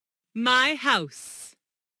My house.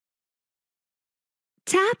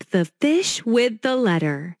 Tap the fish with the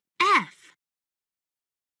letter F.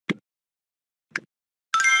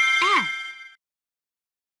 F.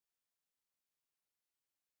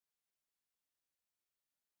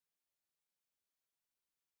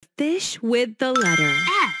 fish with the letter.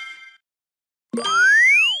 F.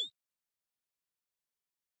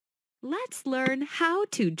 Let's learn how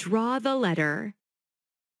to draw the letter.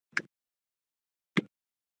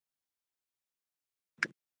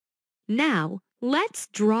 Now, let's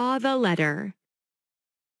draw the letter.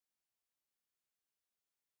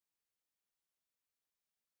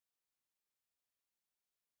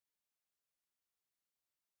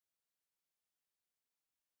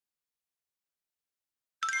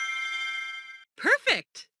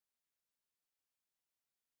 Perfect!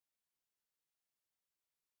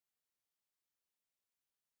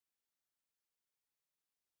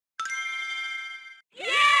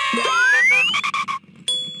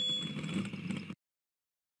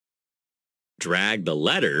 Drag the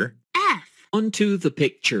letter F. onto the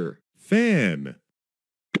picture. Fan.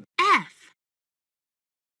 F.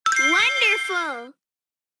 Wonderful!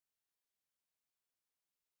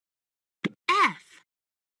 F.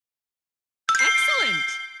 Excellent!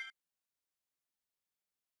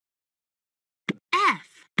 F.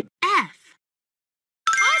 F.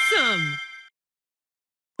 Awesome!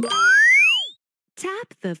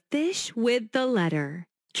 Tap the fish with the letter.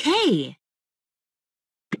 K.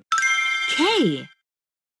 K.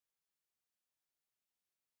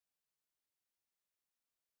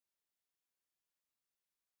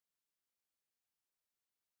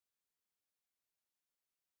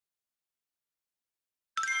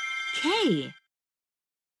 K.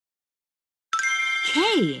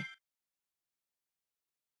 K.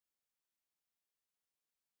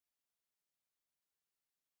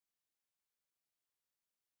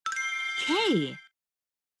 K.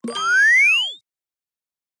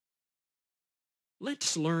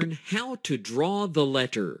 Let's learn how to draw the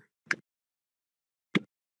letter.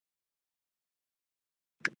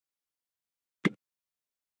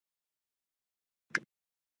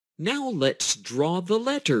 Now let's draw the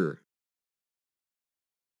letter.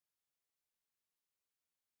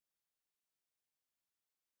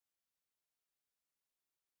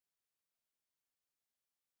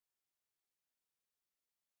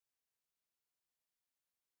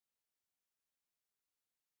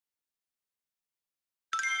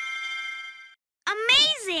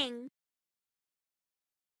 Amazing!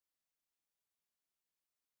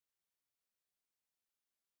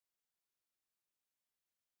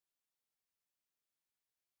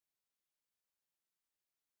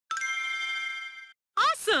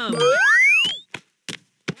 Awesome!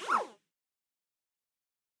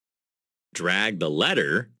 Drag the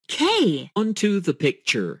letter K. onto the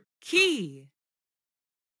picture. Key.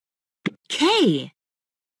 K.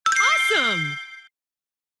 Awesome!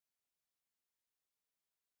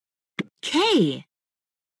 K.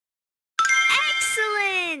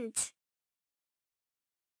 Excellent!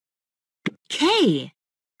 K.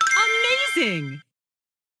 Amazing!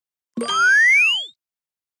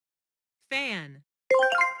 Fan.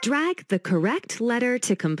 Drag the correct letter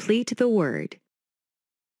to complete the word.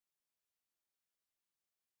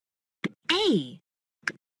 A.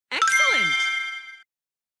 Excellent!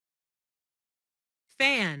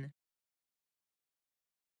 Fan.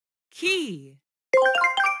 Key.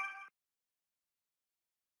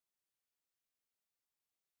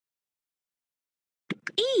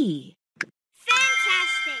 E.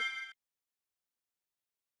 Fantastic!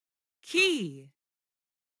 Key.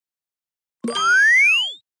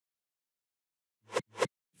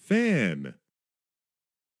 Fan.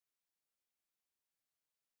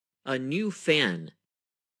 A new fan.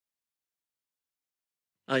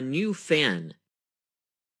 A new fan.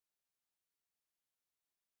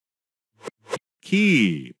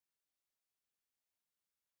 Key.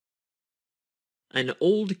 An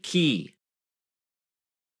old key.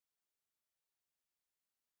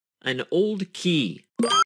 An old key.